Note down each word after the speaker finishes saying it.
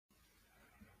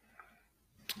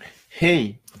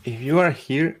Hey, if you are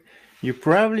here, you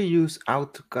probably use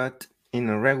AutoCAD in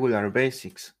a regular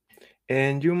basics,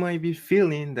 and you might be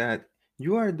feeling that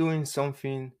you are doing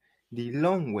something the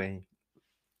long way.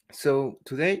 So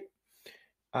today,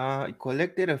 I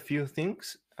collected a few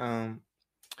things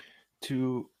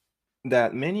to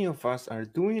that many of us are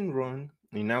doing wrong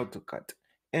in AutoCAD,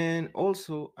 and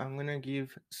also I'm gonna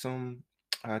give some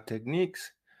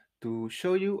techniques to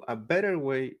show you a better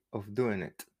way of doing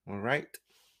it. All right.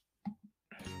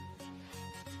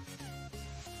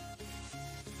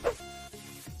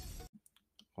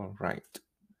 All right.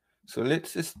 So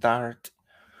let's start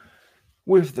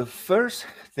with the first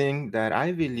thing that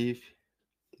I believe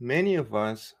many of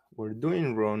us were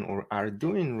doing wrong or are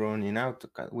doing wrong in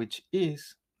AutoCAD, which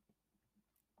is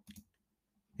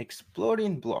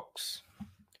exploding blocks.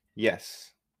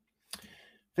 Yes,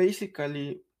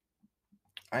 basically,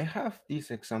 I have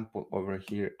this example over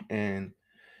here, and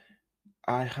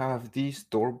I have this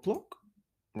door block,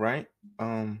 right?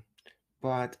 Um,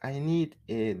 but I need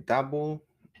a double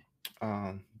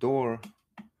door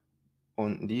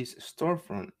on this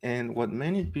storefront, and what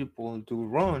many people do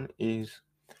wrong is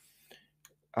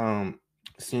um,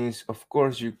 since of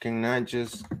course you cannot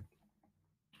just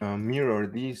mirror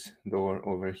this door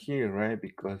over here, right,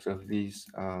 because of this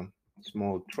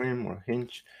small trim or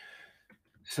hinge.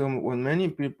 So what many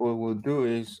people will do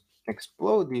is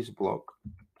explode this block,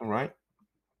 all right,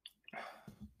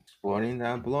 exploding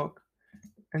that block,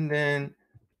 and then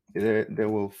they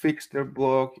will fix their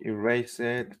block, erase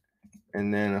it,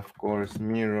 and then of course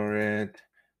mirror it,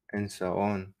 and so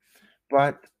on.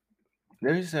 But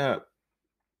there is a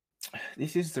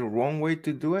this is the wrong way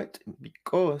to do it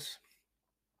because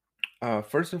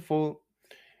first of all,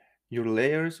 your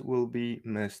layers will be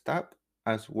messed up,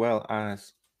 as well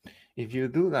as if you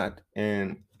do that,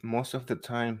 and most of the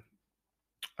time,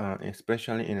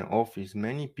 especially in an office,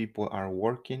 many people are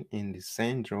working in the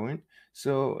same drawing.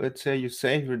 So let's say you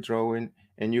save your drawing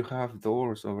and you have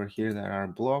doors over here that are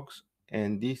blocks,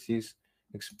 and this is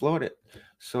exploded.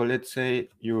 So let's say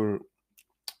your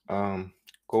um,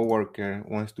 coworker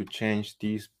wants to change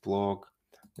this block.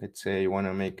 Let's say you want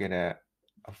to make it a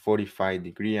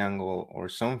 45-degree angle or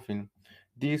something.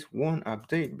 This won't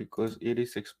update because it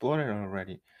is exploded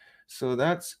already. So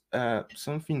that's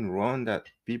something wrong that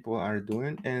people are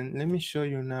doing. And let me show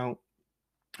you now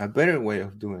a better way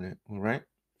of doing it. All right.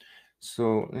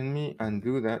 So let me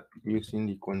undo that using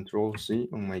the Control C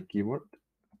on my keyboard.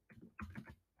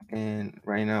 And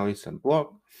right now it's a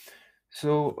block.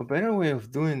 So a better way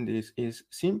of doing this is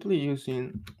simply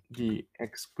using the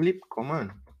xclip command.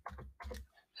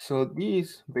 So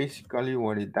this basically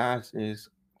what it does is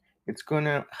it's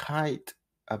gonna hide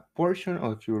a portion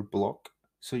of your block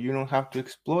so you don't have to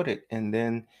explode it and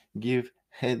then give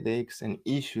headaches and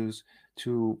issues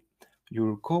to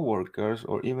your coworkers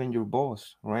or even your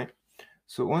boss, right?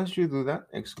 So once you do that,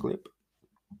 xclip,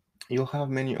 you'll have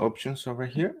many options over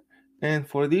here. And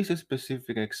for this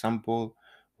specific example,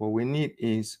 what we need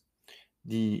is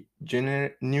the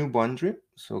generate new boundary.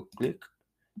 So click,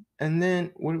 and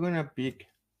then we're gonna pick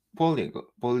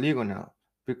polygonal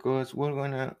because we're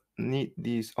gonna need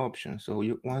these options. So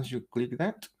once you click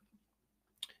that,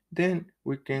 then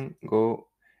we can go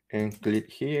and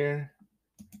click here,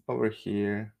 over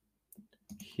here,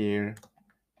 here,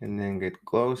 and then get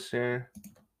closer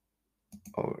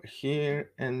over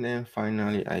here, and then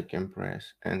finally I can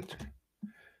press enter.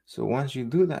 So once you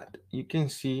do that, you can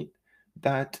see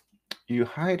that you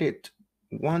hide it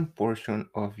one portion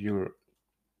of your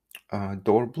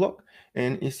door block,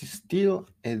 and it's still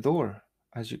a door.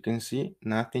 As you can see,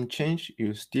 nothing changed.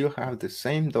 You still have the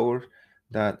same doors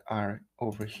that are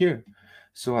over here.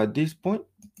 So at this point,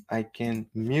 I can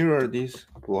mirror this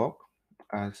block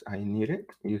as I need it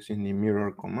using the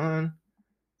mirror command,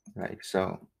 like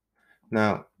so.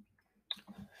 Now,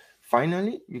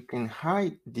 finally, you can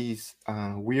hide these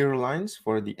weird lines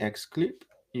for the X clip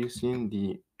using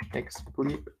the X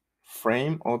clip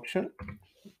frame option.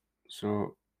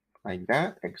 So like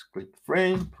that, X clip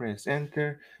frame, press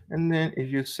enter, and then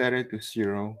if you set it to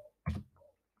 0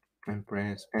 and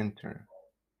press enter,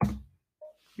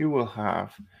 you will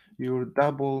have your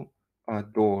double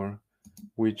door,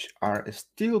 which are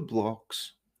still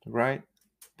blocks, right?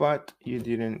 But you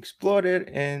didn't explode it,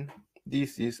 and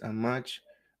this is a much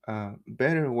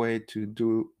better way to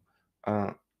do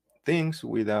uh, things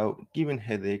without giving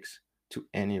headaches to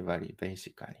anybody,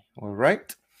 basically. All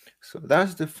right. So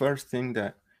that's the first thing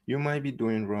that you might be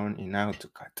doing wrong in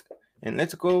AutoCAD. And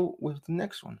let's go with the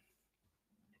next one.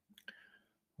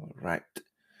 All right.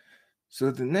 So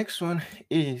the next one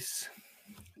is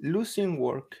losing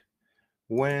work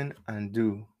when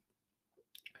undo.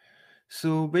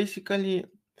 So basically,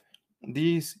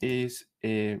 this is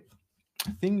a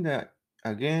thing that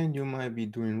again you might be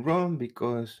doing wrong,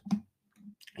 because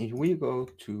if we go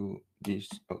to this,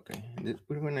 okay,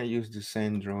 we're gonna use the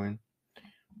same drawing.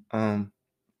 Um,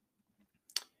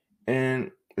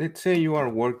 and let's say you are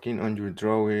working on your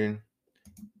drawing,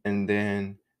 and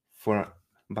then for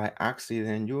by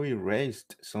accident you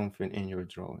erased something in your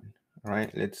drawing,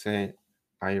 right? Let's say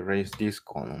I erased this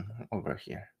column over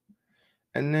here,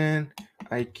 and then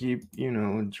I keep,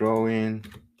 drawing.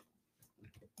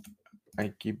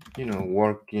 I keep,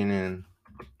 working and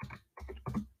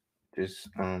just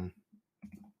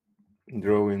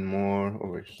drawing more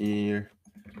over here.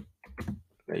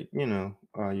 Like,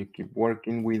 you keep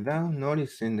working without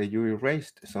noticing that you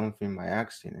erased something by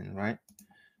accident, right?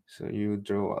 So you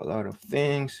draw a lot of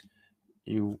things.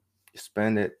 You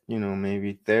spend it,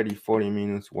 maybe 30, 40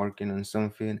 minutes working on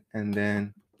something, and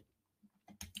then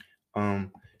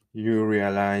um, you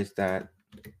realize that,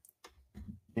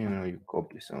 you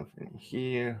copy something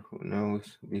here. Who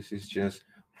knows? This is just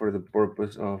for the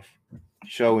purpose of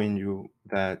showing you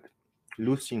that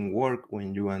losing work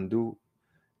when you undo,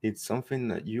 it's something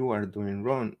that you are doing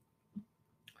wrong.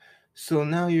 So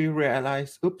now you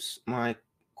realize, oops, my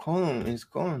column is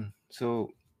gone.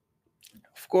 So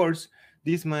of course,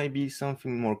 this might be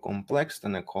something more complex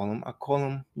than a column. A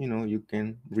column, you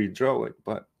can redraw it.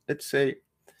 But let's say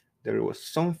there was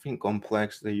something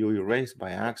complex that you erased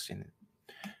by accident.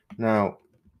 Now,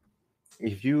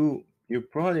 if you're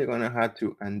probably gonna have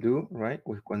to undo, right?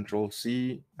 With Control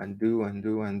C, undo,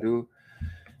 undo, undo,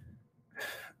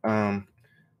 um,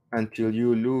 until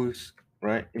you lose,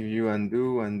 right? If you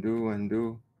undo, undo,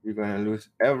 undo, you're gonna lose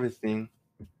everything,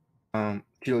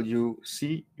 till you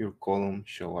see your column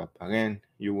show up again.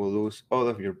 You will lose all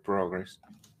of your progress.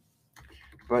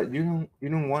 But you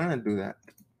don't want to do that.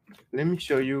 Let me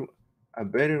show you a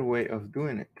better way of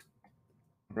doing it,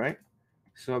 right?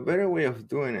 So a better way of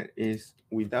doing it is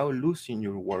without losing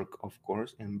your work, of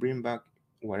course, and bring back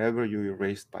whatever you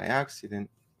erased by accident,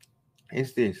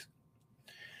 is this.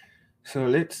 So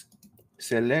let's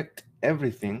select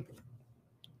everything,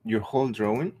 your whole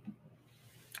drawing,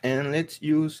 and let's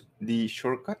use the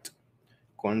shortcut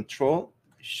Control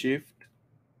Shift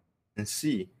and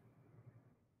C.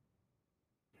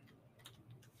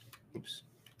 Oops.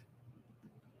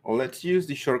 Or let's use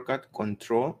the shortcut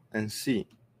Control and C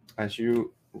as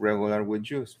you regular would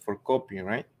use for copying,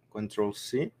 right? Control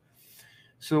C.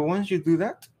 So once you do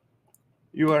that,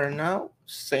 you are now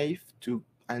safe to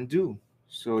undo.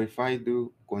 So if I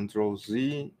do Control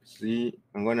Z, Z,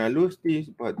 I'm gonna lose this,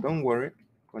 but don't worry.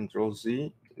 Control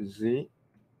Z, Z.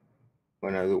 I'm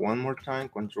gonna do one more time,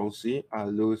 Control Z.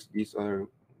 I'll lose this other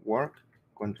work.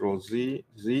 Control Z,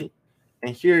 Z.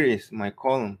 And here is my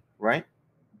column, right?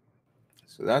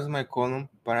 So that's my column,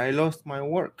 but I lost my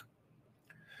work.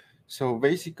 So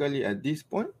basically at this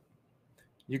point,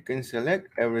 you can select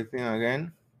everything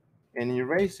again and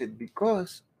erase it,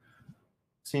 because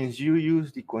since you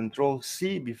used the Control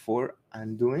C before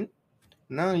undoing,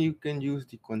 now you can use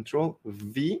the Control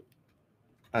V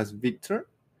as Victor,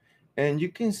 and you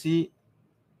can see,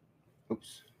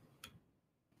 oops,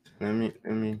 let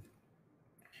me,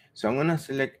 so I'm gonna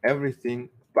select everything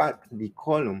but the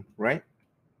column, right?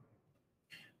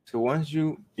 So once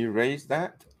you erase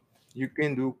that, you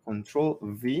can do Control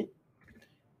V,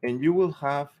 and you will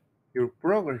have your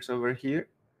progress over here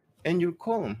and your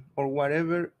column or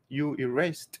whatever you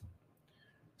erased.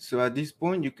 So at this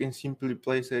point, you can simply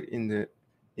place it in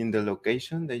the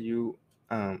location that you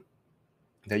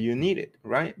need it,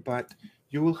 right? But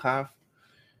you will have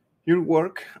your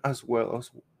work as well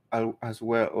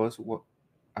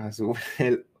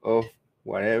of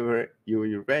whatever you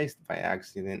erased by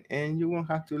accident, and you won't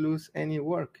have to lose any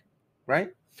work,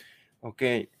 right?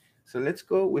 Okay, so let's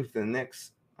go with the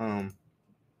next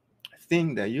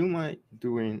thing that you might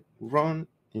doing wrong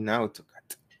in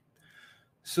AutoCAD.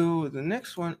 So the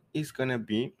next one is gonna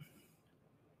be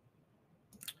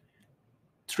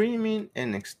trimming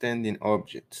and extending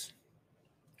objects.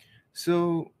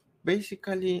 So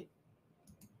basically,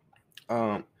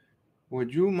 um, what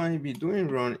you might be doing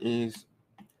wrong is,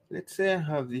 let's say I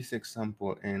have this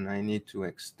example and I need to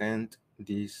extend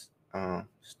these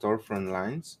storefront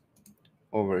lines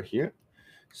over here.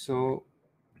 So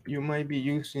you might be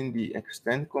using the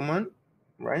extend command,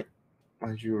 right?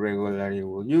 As you regularly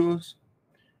will use,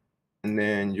 and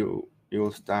then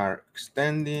you'll start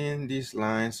extending these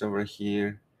lines over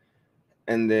here,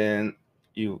 and then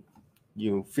you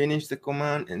finish the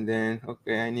command, and then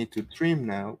okay, I need to trim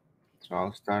now, so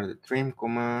I'll start the trim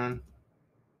command,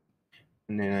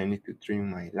 and then I need to trim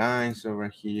my lines over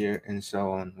here and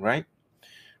so on, right?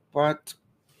 But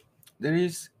there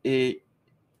is a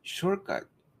shortcut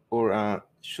or a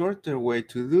shorter way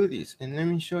to do this, and let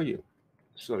me show you.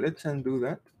 So let's undo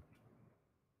that.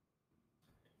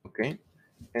 Okay,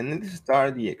 and let's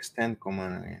start the extend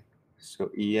command again. So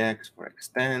EX for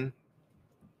extend,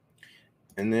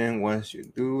 and then once you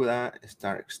do that,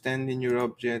 start extending your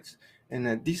objects. And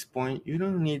at this point, you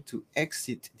don't need to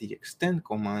exit the extend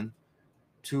command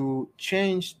to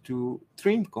change to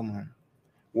trim command.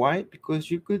 Why? Because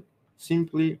you could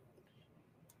simply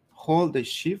hold the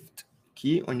shift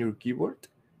key on your keyboard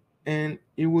and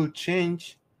it will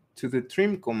change to the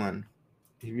trim command.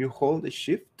 If you hold the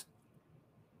shift,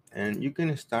 and you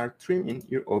can start trimming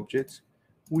your objects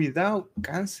without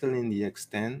canceling the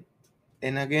extend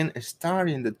and again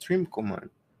starting the trim command.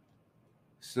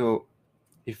 So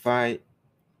if I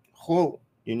hold,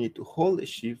 you need to hold the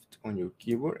shift on your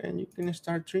keyboard and you can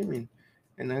start trimming.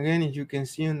 And again, as you can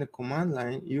see on the command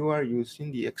line, you are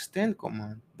using the extend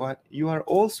command, but you are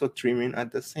also trimming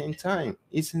at the same time.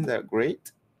 Isn't that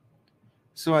great?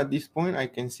 So at this point, I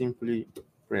can simply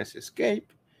press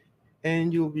escape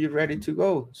and you'll be ready to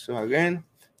go. So again,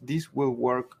 this will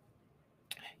work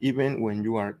even when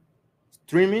you are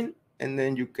trimming, and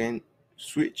then you can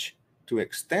switch to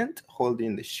extend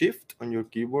holding the shift on your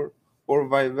keyboard or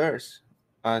vice versa,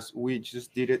 as we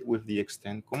just did it with the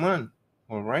extend command.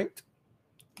 All right,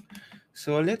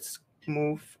 so let's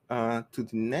move to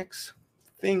the next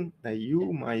thing that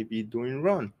you might be doing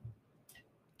wrong,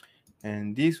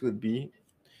 and this would be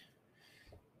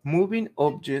moving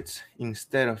objects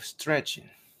instead of stretching.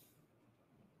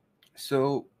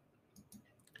 So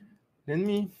let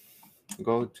me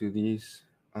go to this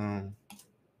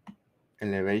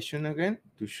elevation again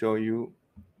to show you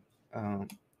um,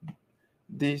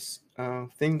 this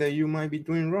thing that you might be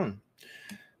doing wrong.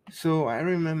 So I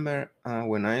remember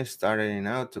when I started in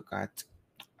AutoCAD,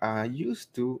 I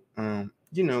used to,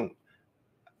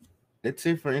 let's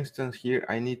say for instance here,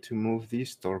 I need to move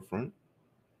this storefront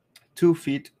 2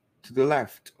 feet to the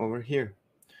left over here.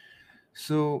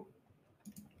 So,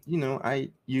 I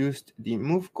used the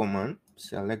move command,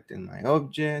 selected my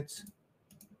objects,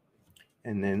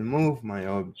 and then move my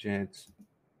objects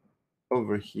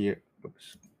over here.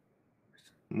 Oops.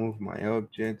 Move my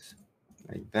objects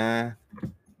like that,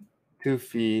 2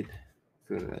 feet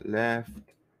to the left.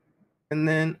 And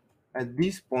then at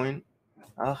this point,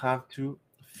 I'll have to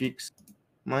fix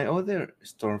my other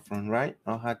storefront, right?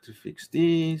 I'll have to fix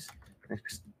this,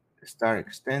 start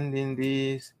extending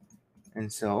this,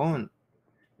 and so on,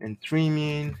 and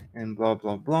trimming, and blah,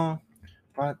 blah, blah.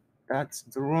 But that's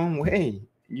the wrong way.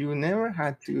 You never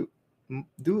had to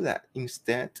do that.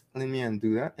 Instead, let me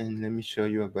undo that and let me show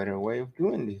you a better way of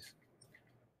doing this.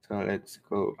 So let's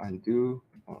go undo.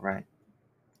 All right.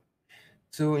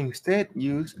 So instead,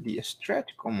 use the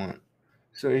stretch command.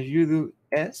 So if you do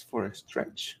S for a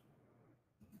stretch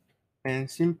and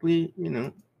simply,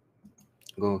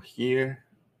 go here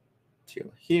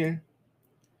till here,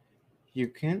 you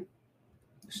can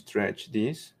stretch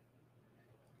this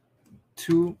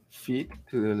 2 feet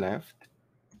to the left.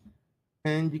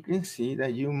 And you can see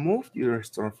that you moved your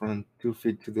storefront 2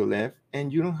 feet to the left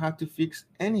and you don't have to fix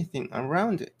anything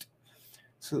around it.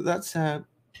 So that's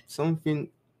something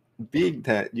big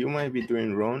that you might be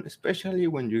doing wrong, especially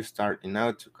when you start in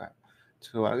AutoCAD.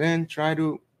 So again, try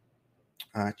to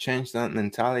change that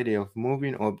mentality of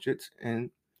moving objects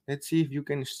and let's see if you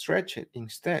can stretch it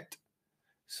instead.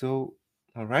 So,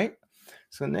 all right.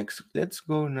 So next, let's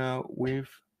go now with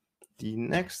the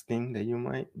next thing that you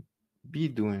might be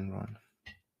doing wrong.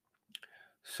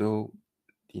 So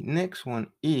the next one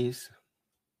is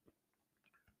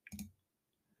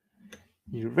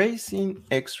erasing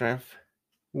Xref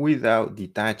without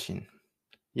detaching.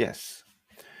 Yes.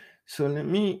 So let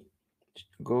me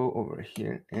go over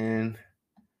here, and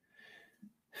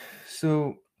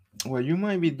so what you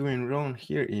might be doing wrong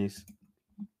here is,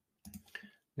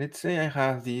 let's say I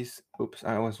have this, oops,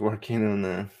 I was working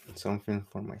on something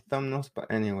for my thumbnails, but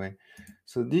anyway,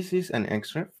 so this is an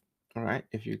Xref, all right?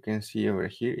 If you can see over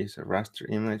here is a raster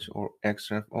image, or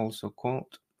Xref also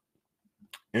called.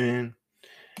 And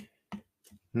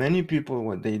many people,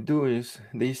 what they do is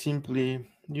they simply,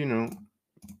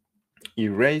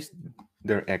 erase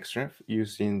their Xref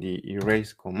using the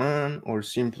erase command or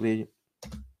simply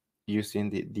using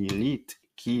the delete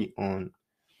key on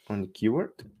the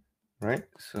keyboard, right?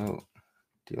 So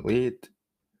delete.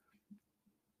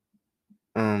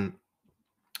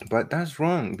 But that's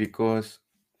wrong because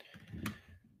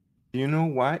you know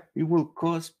why? It will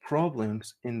cause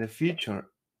problems in the future.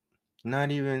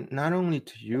 Not only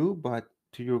to you, but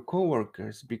to your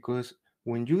coworkers, because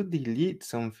when you delete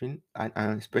something,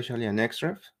 and especially an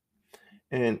Xref,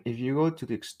 And if you go to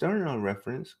the external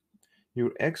reference,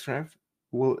 your Xref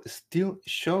will still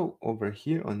show over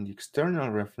here on the external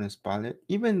reference palette,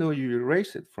 even though you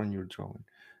erase it from your drawing.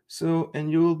 So, and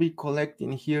you will be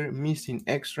collecting here missing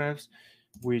Xrefs,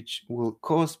 which will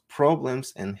cause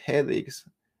problems and headaches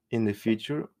in the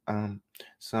future.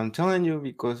 So I'm telling you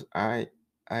because I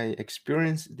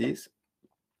experienced this.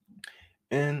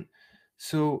 And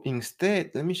so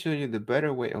instead, let me show you the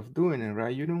better way of doing it,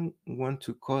 right? You don't want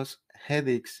to cause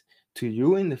headaches to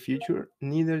you in the future,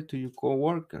 neither to your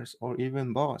coworkers or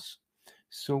even boss.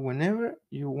 So whenever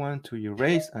you want to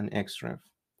erase an Xref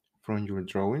from your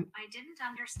drawing, I didn't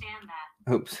understand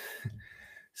that. oops.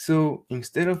 So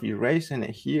instead of erasing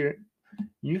it here,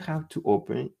 you have to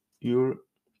open your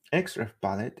Xref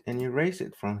palette and erase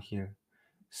it from here.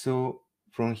 So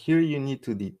from here, you need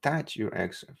to detach your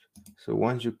Xref. So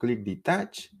once you click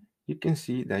detach, you can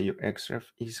see that your Xref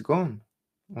is gone.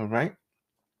 All right.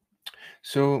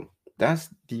 So that's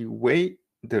the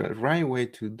right way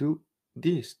to do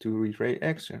this, to erase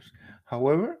Xrefs.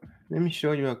 However, let me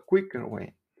show you a quicker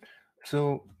way.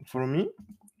 So for me,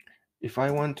 if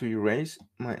I want to erase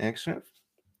my Xref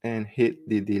and hit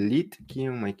the delete key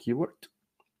on my keyboard,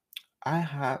 I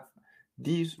have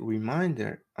this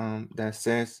reminder that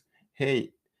says,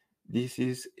 hey, this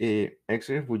is a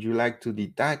Xref. Would you like to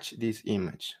detach this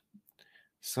image?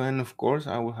 So, and of course,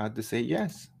 I will have to say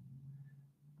yes.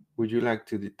 Would you like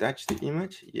to detach the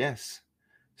image? Yes.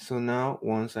 So now,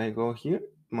 once I go here,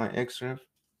 my Xref,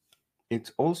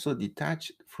 it's also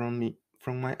detached from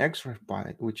my Xref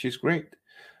palette, which is great.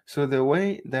 So the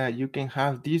way that you can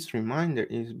have this reminder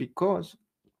is because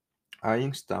I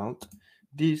installed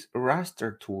these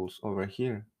raster tools over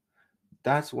here.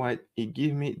 That's why it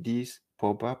gives me this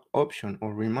pop-up option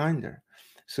or reminder.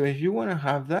 So if you want to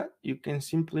have that, you can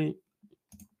simply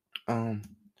um,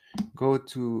 go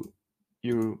to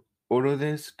your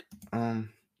Autodesk, um,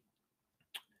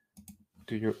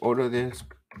 to your Autodesk,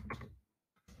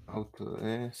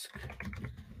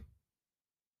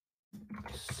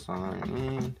 sign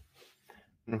in,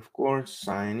 and of course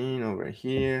sign in over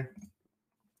here.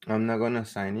 I'm not gonna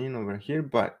sign in over here,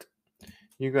 but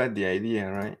you got the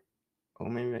idea, right? Or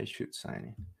maybe I should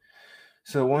sign in.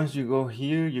 So once you go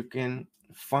here, you can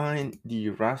find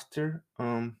the raster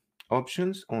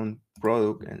options on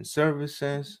product and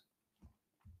services.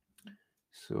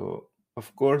 So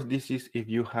of course, this is if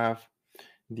you have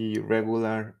the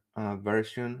regular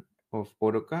version of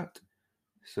AutoCAD.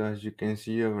 So as you can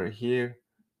see over here,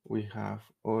 we have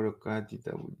AutoCAD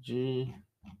DWG.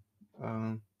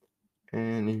 Um,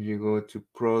 and if you go to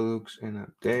products and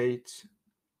updates,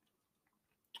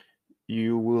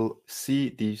 you will see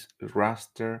this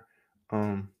raster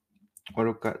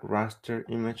AutoCAD raster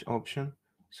image option,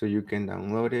 so you can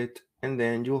download it and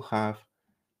then you'll have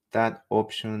that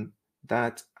option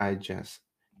that I just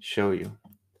show you.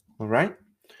 All right,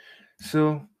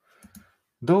 so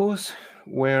those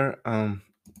were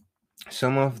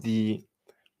some of the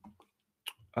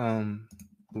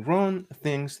run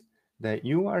things that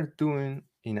you are doing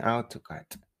in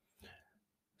AutoCAD.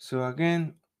 So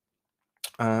again,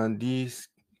 this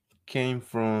came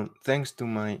from thanks to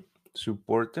my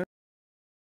supporter